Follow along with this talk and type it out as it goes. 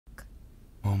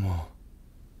默默。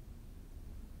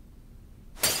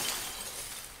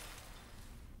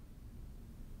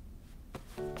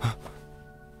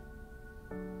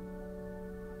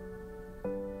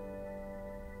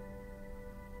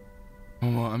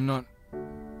Momo, I'm not.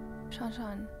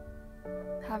 Xiaotian,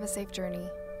 have a safe journey.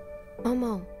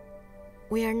 Momo,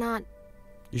 we are not.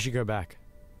 You should go back.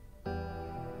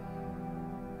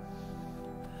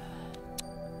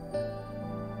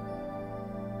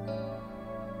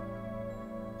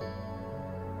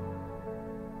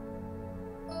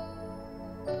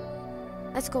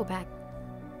 Let's go back.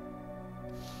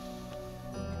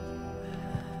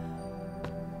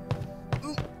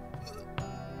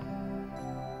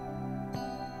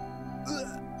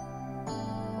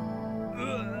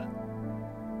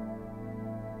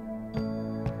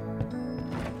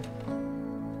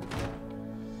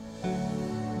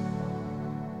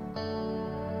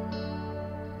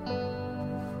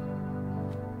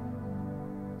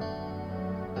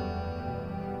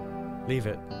 Leave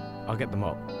it. I'll get the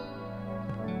mop.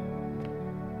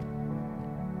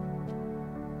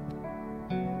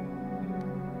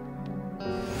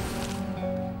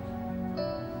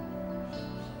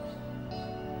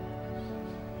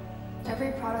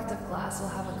 Every product of glass will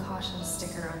have a caution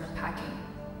sticker on the packing.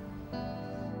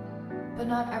 But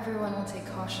not everyone will take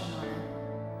caution on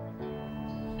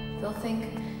it. They'll think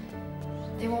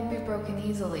they won't be broken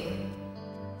easily.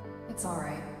 It's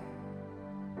alright.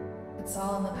 It's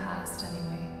all in the past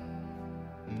anyway.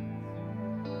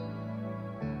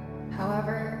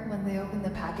 However, when they open the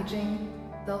packaging,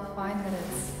 they'll find that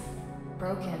it's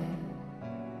broken.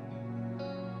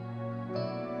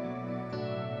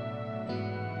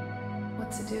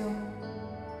 What to do?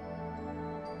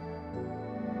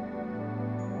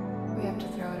 We have to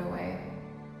throw it away.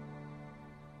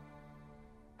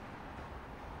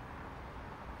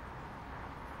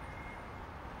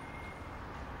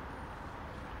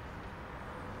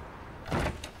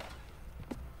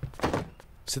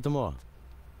 Sit them more.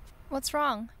 What's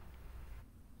wrong?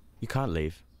 You can't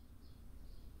leave.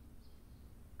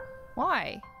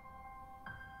 Why?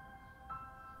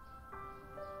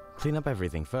 Clean up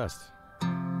everything first.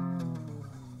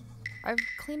 I've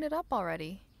cleaned it up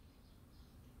already.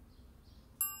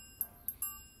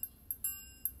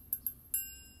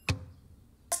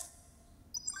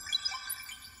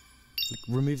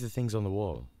 Remove the things on the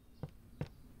wall.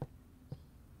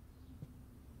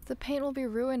 The paint will be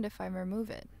ruined if I remove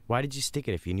it. Why did you stick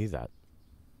it if you knew that?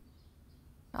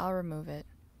 I'll remove it.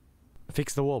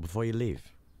 Fix the wall before you leave.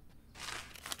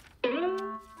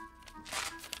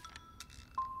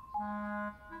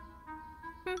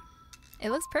 It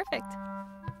looks perfect.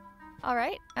 All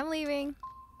right, I'm leaving.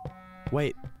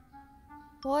 Wait,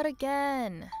 What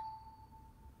again?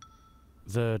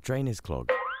 the drain is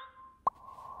clogged.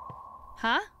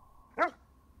 Huh?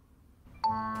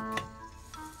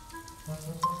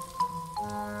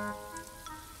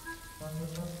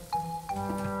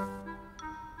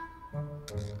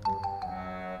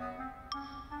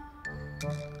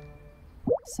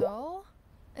 So,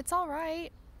 it's all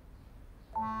right.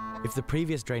 If the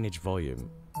previous drainage volume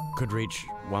could reach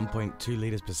 1.2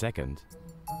 liters per second,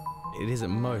 it is at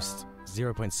most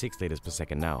 0.6 liters per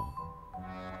second now.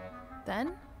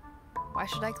 Then, why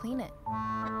should I clean it?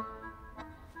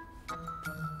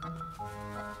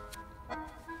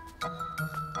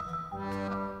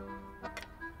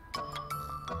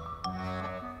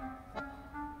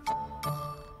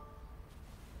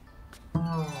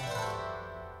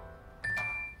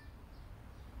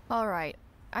 All right,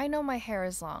 I know my hair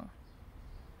is long.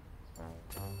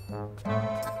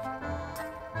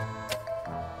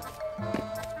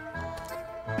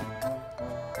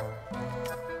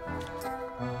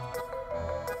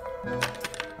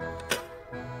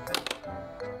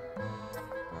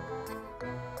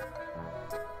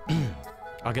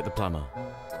 I'll get the plumber.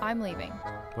 I'm leaving.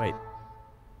 Wait,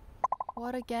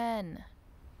 What again?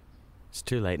 it's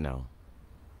too late now.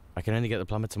 I can only get the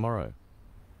plumber tomorrow.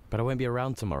 But I won't be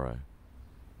around tomorrow.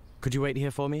 Could you wait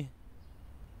here for me?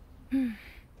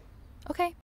 Okay.